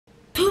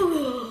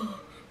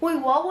Wait,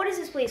 what? What is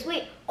this place?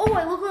 Wait. Oh,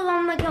 I look like I'm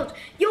on my couch.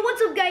 Yo,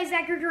 what's up, guys?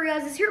 Zachary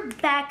Kyriazis here,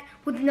 back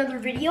with another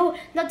video.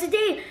 Now,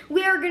 today,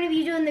 we are going to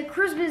be doing the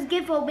Christmas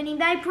gift opening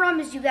that I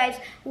promised you guys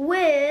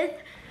with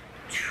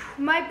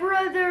my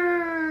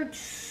brother.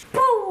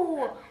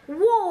 Whoa!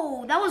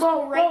 Whoa! That was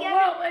cool, right,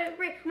 Gavin?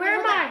 Wait, where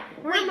am I?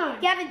 Where am I?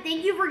 Gavin,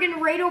 thank you for getting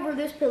right over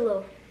this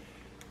pillow.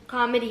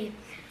 Comedy.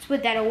 Let's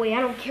put that away.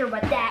 I don't care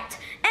about that.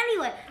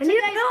 Anyway, I need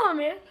a pillow,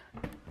 man.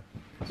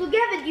 So,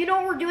 Gavin, do you know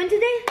what we're doing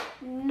today?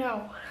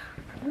 No.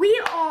 We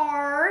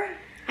are...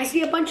 I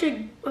see a bunch of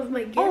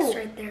my gifts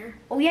right there.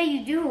 Oh, yeah,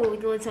 you do.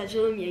 Let's not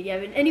show them yet,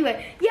 Gavin.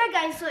 Anyway, yeah,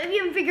 guys, so if you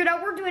haven't figured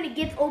out, we're doing a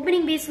gift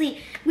opening. Basically,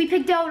 we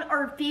picked out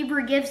our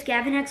favorite gifts.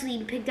 Gavin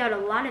actually picked out a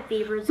lot of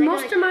favorites.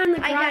 Most of mine in the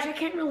garage. I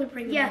can't really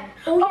bring them in.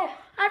 Oh,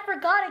 I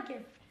forgot a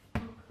gift.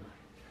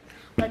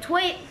 Let's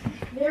wait.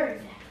 There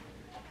it is.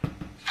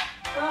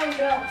 Oh,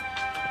 no.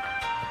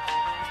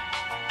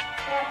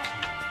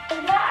 I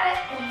got it.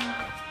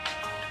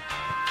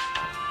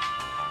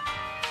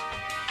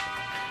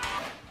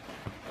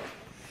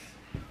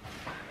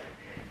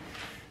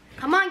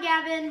 Come on,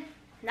 Gavin.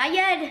 Not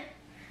yet.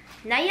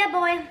 Not yet,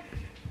 boy.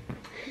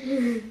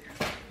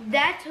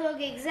 That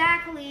took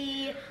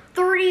exactly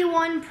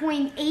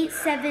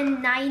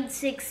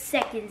 31.8796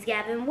 seconds,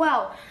 Gavin.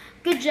 Well,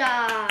 good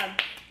job.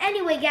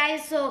 Anyway,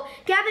 guys, so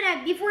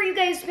Gavin, before you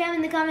guys spam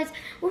in the comments,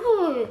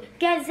 ooh,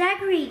 guys,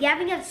 Zachary,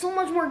 Gavin got so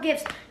much more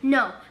gifts.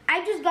 No,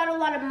 I just got a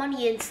lot of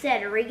money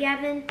instead, right,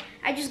 Gavin?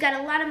 I just got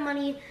a lot of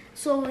money.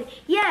 So,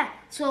 yeah,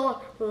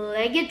 so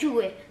let's get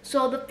to it.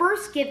 So, the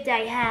first gift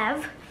I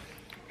have...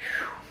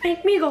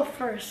 Make me go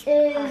first.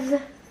 Is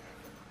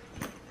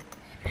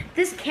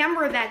this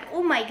camera bag.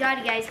 Oh my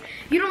god, guys.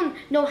 You don't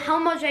know how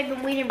much I've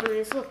been waiting for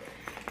this. Look.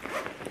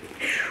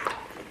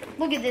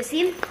 Look at this,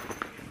 see?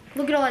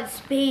 Look at all that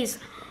space.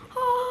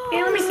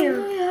 Yeah, let me see.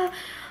 Hallelujah.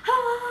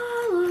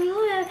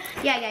 Hallelujah.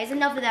 Yeah, guys,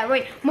 enough of that.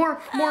 Right,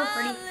 more,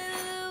 ready?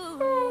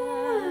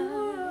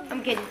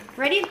 I'm kidding.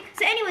 Ready?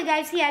 So anyway,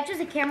 guys, yeah, just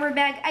a camera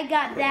bag. I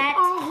got that.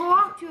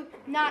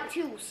 Not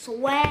too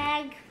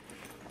swag.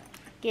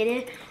 Get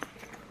it?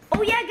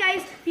 Oh yeah,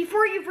 guys,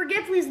 before you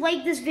forget, please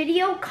like this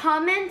video,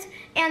 comment,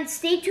 and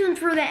stay tuned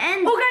for the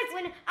end. Oh, guys,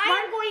 when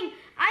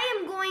I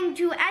am going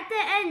to, at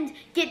the end,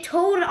 get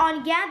towed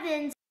on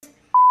Gavin's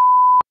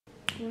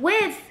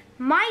with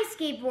my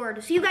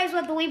skateboard. So you guys will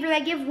have to wait for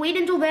that gift. Wait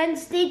until then.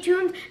 Stay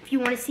tuned if you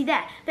want to see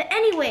that. But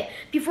anyway,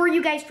 before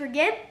you guys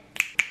forget,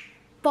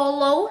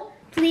 follow.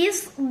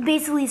 Please,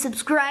 basically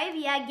subscribe.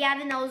 Yeah,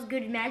 Gavin, that was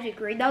good magic,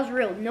 right? That was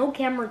real. No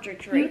camera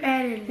tricks, right? You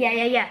edited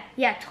it.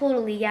 Yeah,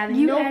 totally,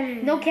 Gavin.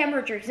 No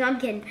camera tricks. No, I'm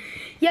kidding.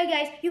 Yeah,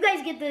 guys, you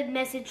guys get the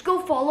message.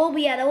 Go follow.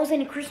 But yeah, that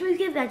wasn't a Christmas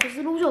gift. That's just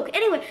a little joke.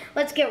 Anyway,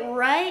 let's get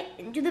right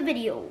into the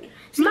video.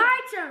 So, my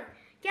turn.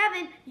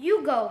 Gavin,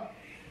 you go.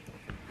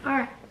 All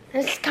right.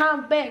 This is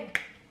kind of big.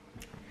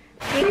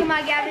 Okay, come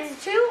on, Gavin.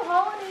 It's 2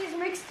 holidays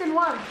mixed in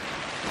one.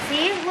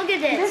 See? Look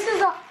at this.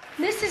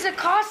 This is a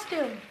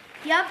costume.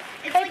 Yep,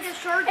 it's like a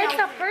shark outfit. It's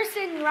a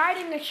person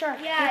riding a shark.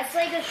 Yeah, it's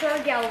like a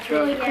shark outfit.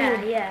 Really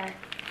cool. Yeah,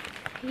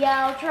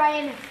 I'll try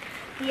and,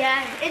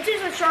 it's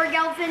just a shark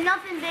outfit.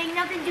 Nothing big,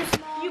 nothing too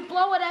small. You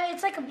blow it out,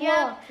 it's like a blow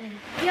up thing.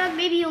 Yeah,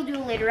 maybe you'll do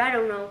it later, I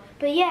don't know.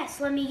 But yes,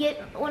 let me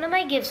get one of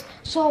my gifts.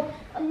 So,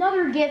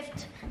 another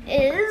gift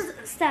is,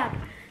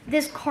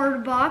 this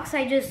card box.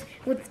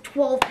 With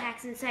 12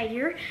 packs inside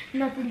here.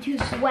 Nothing too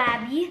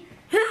swabby.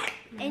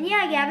 And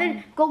yeah,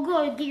 Gavin, go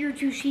get your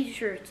 2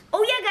 t-shirts.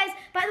 Oh yeah, guys,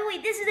 by the way,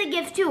 this is a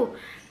gift too.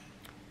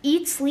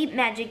 Eat Sleep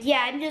Magic.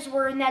 Yeah, I'm just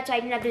wearing that so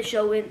I didn't have to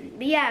show it.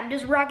 But yeah, I'm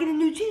just rocking a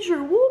new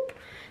t-shirt. Whoop.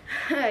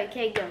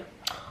 Okay, go.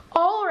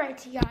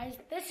 Alright, you guys,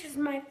 this is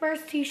my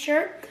first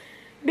t-shirt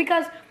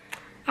because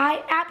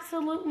I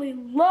absolutely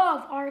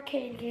love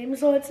arcade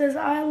games. So it says,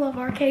 I love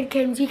arcade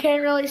games. You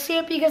can't really see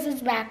it because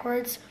it's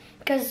backwards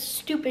because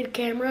stupid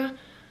camera.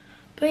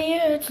 But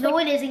yeah, it's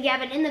it isn't,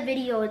 Gavin. In the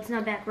video, it's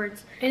not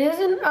backwards. It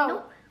isn't? Oh,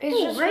 nope.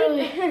 It's just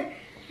really,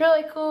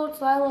 really cool.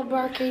 So I love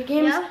arcade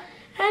games. Yeah.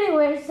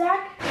 Anyway,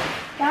 Zach,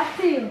 back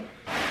to you.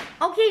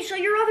 Okay, so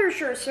your other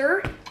shirt,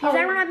 sir. Because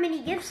I don't have many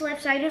gifts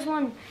left, so I just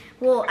want,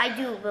 well, I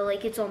do, but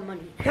like it's all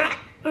money.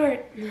 All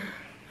right.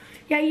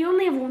 Yeah, you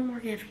only have one more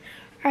gift.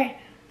 All right.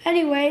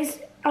 Anyways,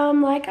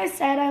 like I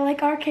said, I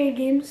like arcade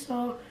games.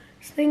 So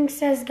this thing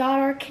says got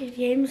arcade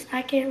games.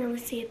 I can't really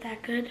see it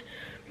that good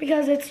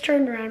because it's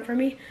turned around for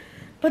me.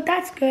 But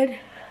that's good.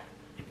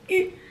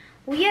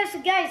 Well, yes,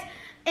 guys,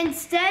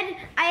 instead,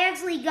 I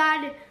actually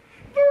got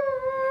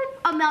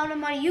amount of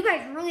money. You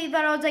guys really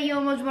thought I was like, how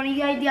much money you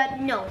guys got?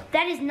 No,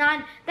 that is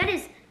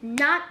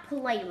not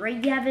polite,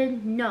 right,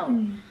 Gavin?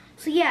 No.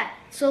 So, yeah,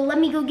 so let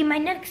me go get my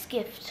next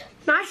gift.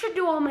 No, I should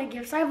do all my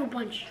gifts. I have a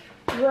bunch.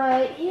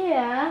 Right,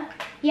 yeah.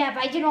 Yeah, if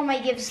I did all my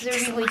gifts, there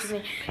would be way too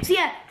many. So,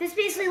 yeah, this is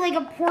basically like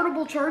a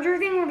portable charger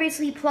thing. We're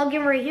basically plug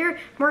in right here.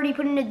 I'm already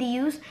putting it to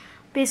use.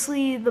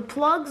 Basically the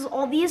plugs,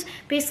 all these,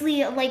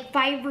 basically like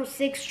 5 or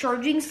 6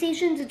 charging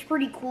stations. It's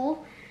pretty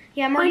cool.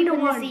 Yeah, I'm already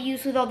putting this to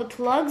use with all the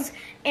plugs.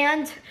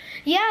 And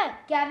yeah,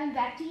 Gavin,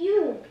 back to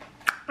you.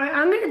 All right,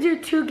 I'm gonna do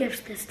 2 gifts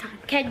this time.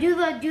 Okay, do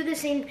the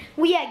same.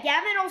 Well, yeah,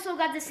 Gavin also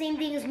got the same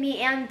thing as me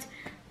and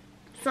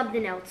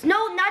something else.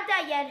 No, not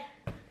that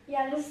yet.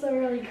 Yeah, this is a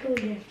really cool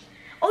gift.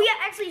 Oh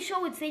yeah, actually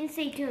show it. Stay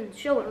tuned.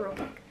 Show it real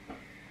quick.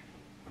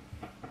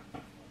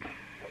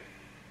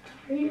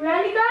 Are you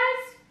ready,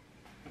 guys?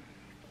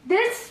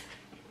 This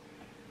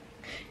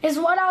is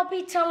what I'll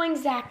be telling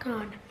Zach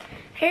on.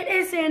 It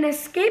is in a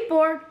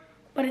skateboard,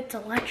 but it's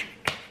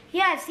electric.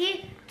 Yeah,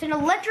 see? It's an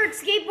electric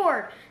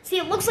skateboard. See,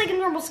 it looks like a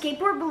normal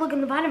skateboard, but look on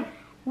the bottom.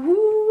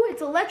 Woo,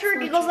 it's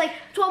electric. It goes like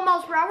 12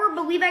 miles per hour,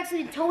 but we've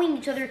actually towing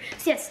each other.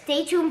 So yeah,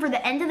 stay tuned for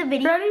the end of the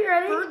video. Ready?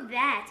 For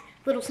that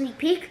little sneak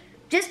peek.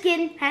 Just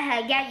kidding.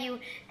 Haha, got you.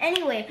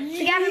 Anyway, so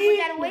Gavin, put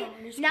that away.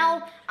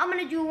 Now, I'm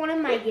going to do one of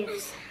my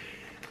gifts.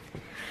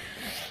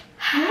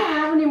 I don't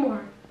have any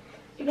more.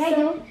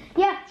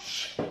 Yeah,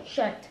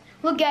 shut.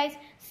 Look, guys,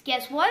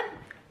 guess what?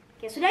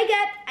 Guess what I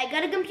got? I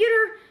got a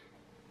computer.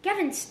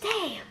 Gavin,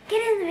 stay.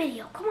 Get in the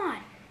video. Come on.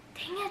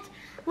 Dang it.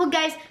 Look,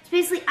 guys, it's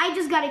basically I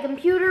just got a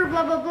computer,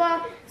 blah, blah,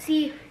 blah.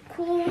 See,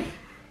 cool.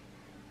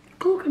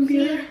 Cool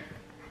computer. See,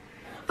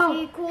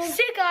 oh, cool.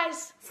 See,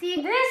 guys.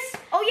 See? This?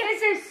 Oh, yeah.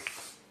 This is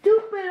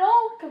stupid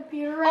old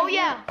computer right Oh,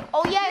 yeah. now.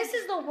 Oh, yeah. This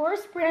is the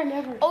worst brand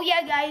ever. Oh,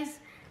 yeah, guys.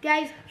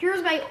 Guys,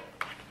 here's my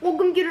old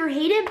computer.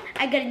 Hate it.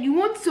 I got a new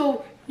one,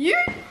 so,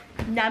 yeah.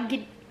 Nah, I'm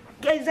kidding.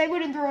 Guys, I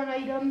wouldn't throw an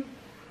item.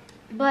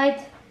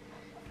 But,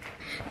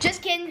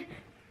 just kidding.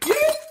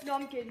 No,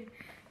 I'm kidding.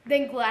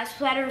 Then glass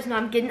splatters. No,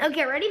 I'm kidding.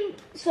 Okay, ready?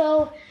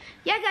 So,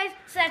 yeah, guys.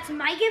 So that's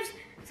my gifts.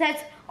 So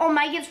that's all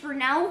my gifts for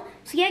now.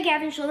 So yeah,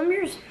 Gavin, show them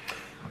yours.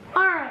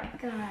 All right,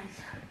 guys.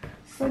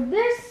 So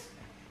this.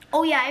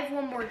 Oh yeah, I have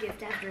one more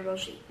gift after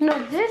Roshi.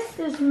 No, this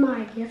is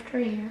my gift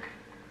right here.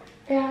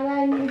 And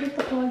I need to get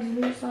the plugs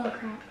loose. Oh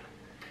crap.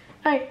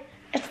 All right.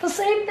 It's the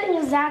same thing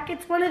as Zach.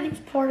 It's one of these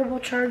portable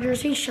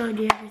chargers. He showed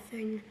you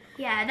everything.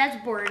 Yeah,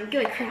 that's boring.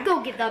 Good.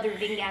 Go get the other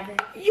thing, Gavin.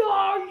 No,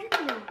 I'm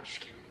just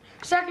kidding.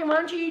 Second, why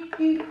don't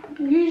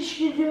you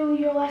should do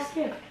your last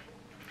gift.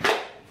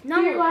 No.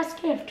 Do your last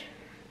gift.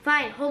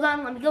 Fine, hold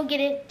on. Let me go get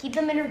it. Keep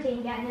them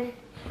entertained, Gavin.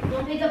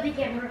 Don't pick up the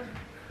camera.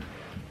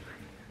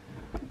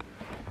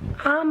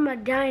 I'm a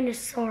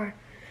dinosaur.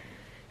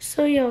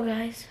 So, yo,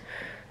 guys.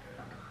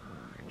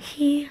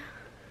 He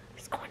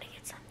is going to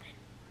get something.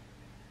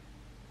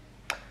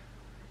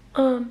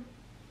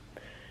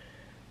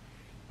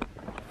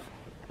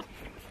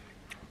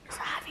 So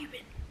have you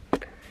been?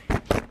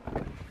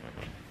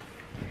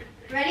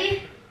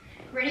 Ready?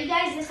 Ready,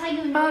 guys? This is how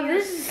you annoy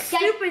this is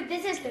stupid.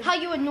 This is how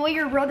you annoy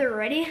your brother.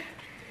 Ready?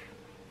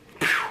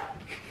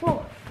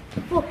 Whoa.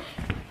 Whoa.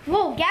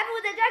 Whoa, Gavin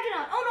with the jacket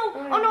on. Oh,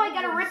 no. Oh, no, I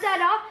got to rip that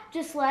off.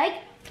 Just like...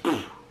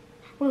 Wait,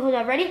 hold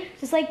on. Ready?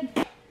 Just like...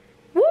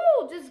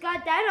 Woo! Just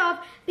got that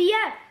off. But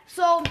yeah,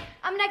 so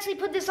I'm going to actually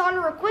put this on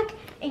real quick.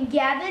 And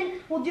Gavin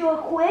will do a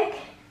quick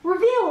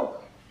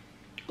reveal.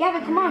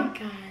 Gavin, come on.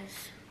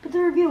 Guys. Put the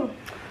reveal.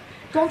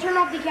 Don't turn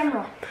off the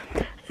camera.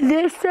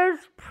 This is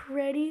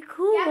pretty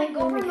cool. Gavin,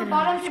 go from the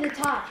bottom to the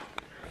top.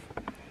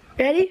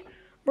 Ready?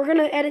 We're going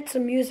to edit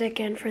some music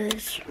in for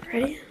this.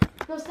 Ready?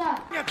 No,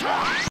 stop.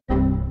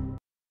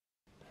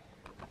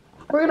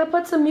 We're going to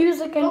put some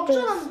music in Don't for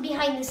show this. them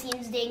behind the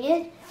scenes, dang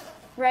it.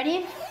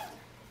 Ready?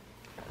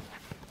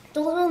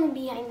 Don't show them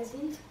behind the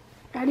scenes.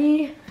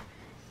 Ready?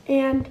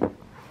 And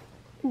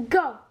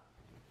go.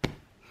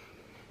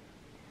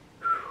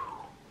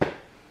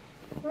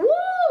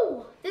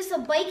 Woo! This is a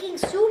biking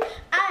suit.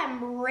 I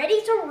am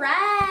ready to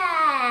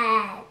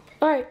ride.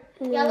 All right.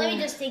 Yeah, let me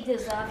just take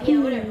this off. Yeah,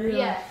 whatever.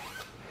 Yeah.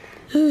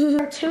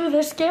 To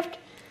this gift.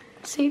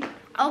 See?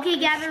 Okay,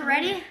 Gavin,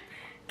 ready?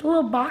 The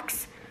little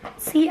box.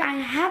 See, I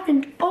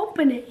haven't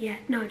opened it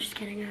yet. No, just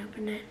kidding. I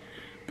opened it.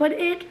 But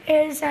it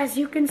is, as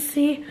you can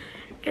see,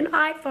 an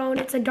iPhone.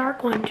 It's a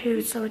dark one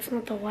too, so it's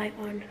not the white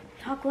one.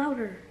 Talk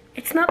louder.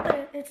 It's not the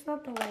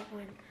white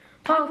one.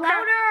 Talk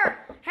louder.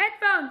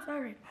 Headphones.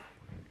 All right.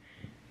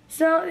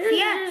 So this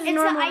Yeah, is it's an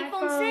normal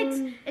iPhone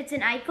 6. It's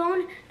an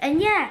iPhone,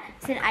 and yeah,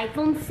 it's an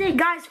iPhone 6.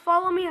 Guys,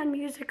 follow me on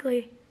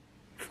Musical.ly.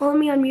 Follow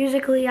me on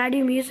Musical.ly. I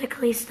do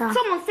Musical.ly stuff.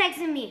 Someone's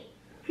texting me.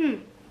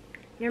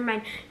 Never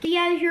mind.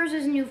 Yeah, here's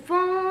his new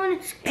phone.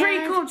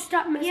 Pretty cool.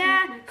 Stop messing with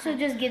Yeah, my so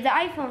just get the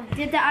iPhone.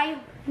 Get the iPhone.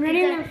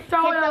 Ready to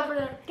throw it over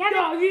there. Gavin,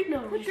 No, you know.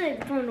 put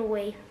the phone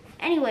away.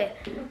 Anyway,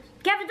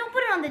 Gavin, don't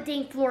put it on the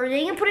dang floor.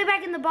 They can put it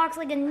back in the box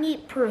like a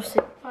neat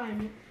person.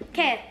 Fine.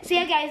 Okay, so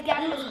yeah, guys,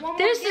 Gavin has one more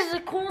This gift. is a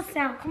cool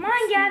sound. Come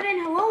on, Gavin.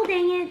 Hello,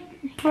 dang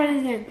it. Put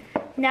it in.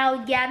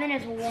 Now, Gavin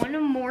has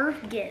one more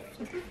gift,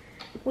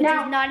 which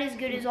Now- is not as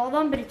good as all of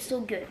them, but it's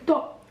still good.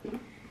 Go.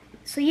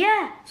 So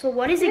yeah, so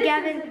what is it, This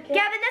Gavin? is a gift.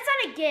 Gavin, that's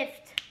not a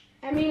gift.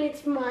 I mean,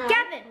 it's my.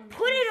 Gavin,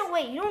 put it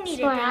away. You don't need It's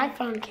it. my dang it.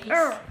 iPhone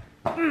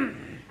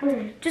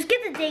case. Just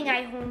get the dang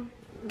iPhone.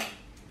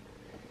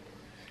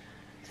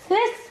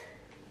 This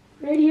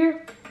right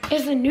here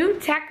is a new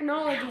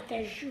technology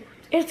thing.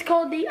 It's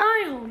called the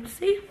iHome.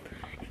 See?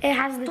 It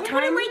has the Don't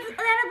put time. it like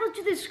that up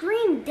to the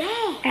screen.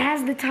 Dang. It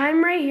has the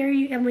time right here.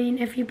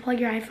 If you plug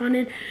your iPhone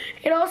in,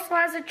 it also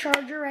has a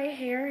charger right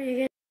here. You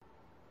get.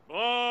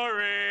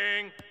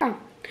 Boring. Oh.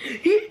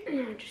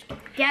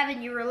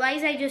 Gavin, you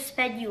realize I just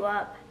sped you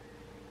up.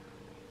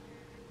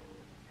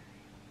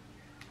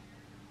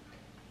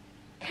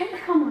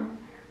 Come on.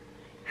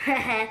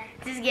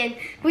 Just kidding.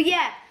 But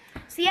yeah.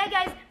 So yeah,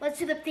 guys, let's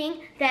do the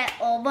thing that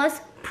all of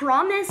us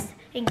promised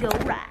and go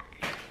ride.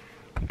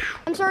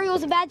 I'm sorry, it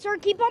was a bad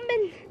start. Keep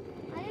pumping.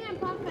 I am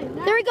pumping.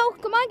 There we go.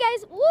 Come on,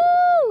 guys.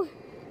 Woo!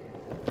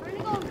 I'm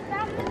gonna go as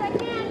fast as I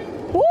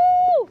can.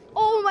 Woo!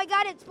 Oh my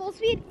God, it's full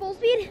speed. Full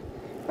speed.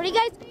 Ready,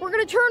 guys? We're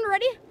gonna turn.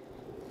 Ready?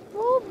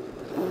 Woo!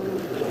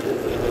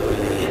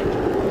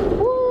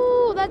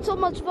 Woo! That's so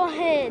much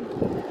fun.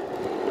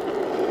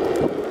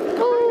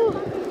 Woo!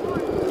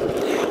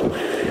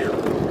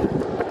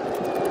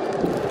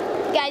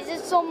 Guys,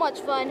 it's so much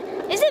fun.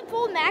 Is it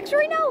full max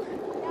right now?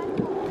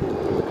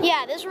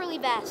 Yeah, this is really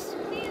fast.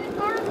 See, the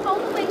car's all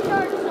the way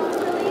charged, so it's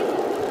really easy.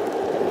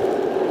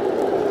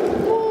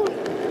 Woo.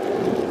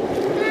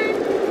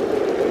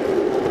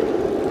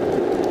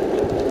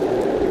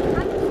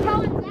 I'm just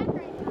towing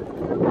Zachary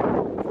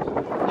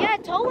now. Yeah,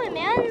 tow it,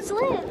 man. It's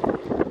lit.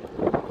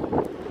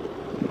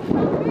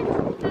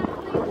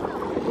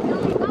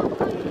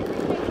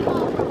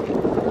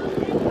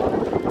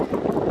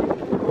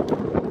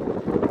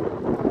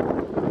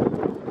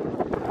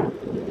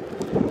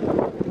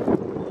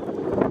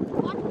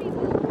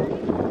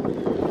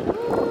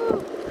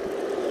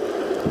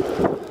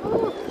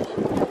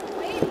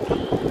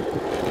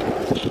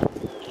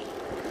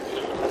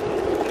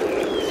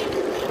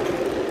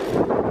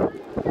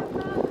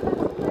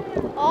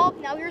 Oh,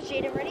 now you're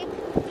shading. Ready?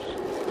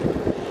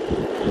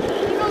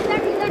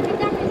 Zachary.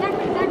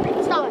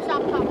 Stop.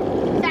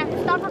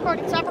 Zachary, stop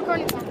recording. Stop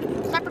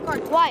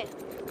recording. Why?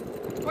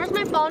 Where's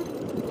my phone?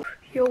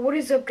 Yo, what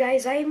is up,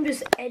 guys? I am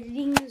just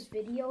editing this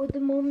video at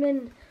the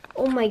moment.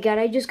 Oh my God,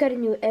 I just got a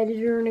new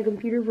editor and a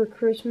computer for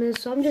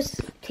Christmas, so I'm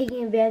just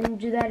taking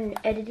advantage of that and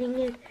editing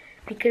it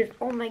because,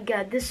 oh my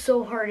God, this is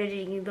so hard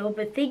editing though.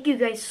 But thank you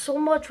guys so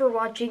much for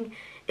watching.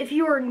 If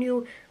you are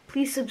new,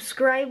 please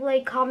subscribe,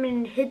 like, comment,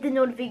 and hit the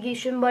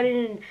notification button.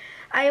 And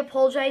I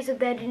apologize if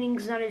the editing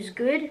is not as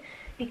good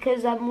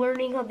because I'm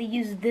learning how to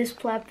use this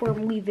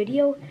platform,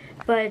 WeVideo.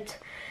 But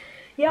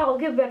yeah, I'll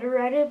get better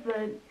at it.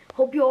 But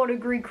hope you all had a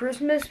great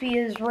Christmas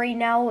because right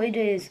now it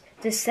is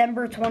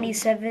December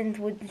 27th,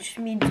 which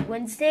means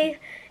Wednesday.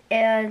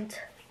 And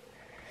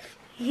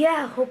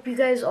yeah, hope you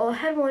guys all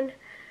had one.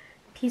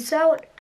 Peace out.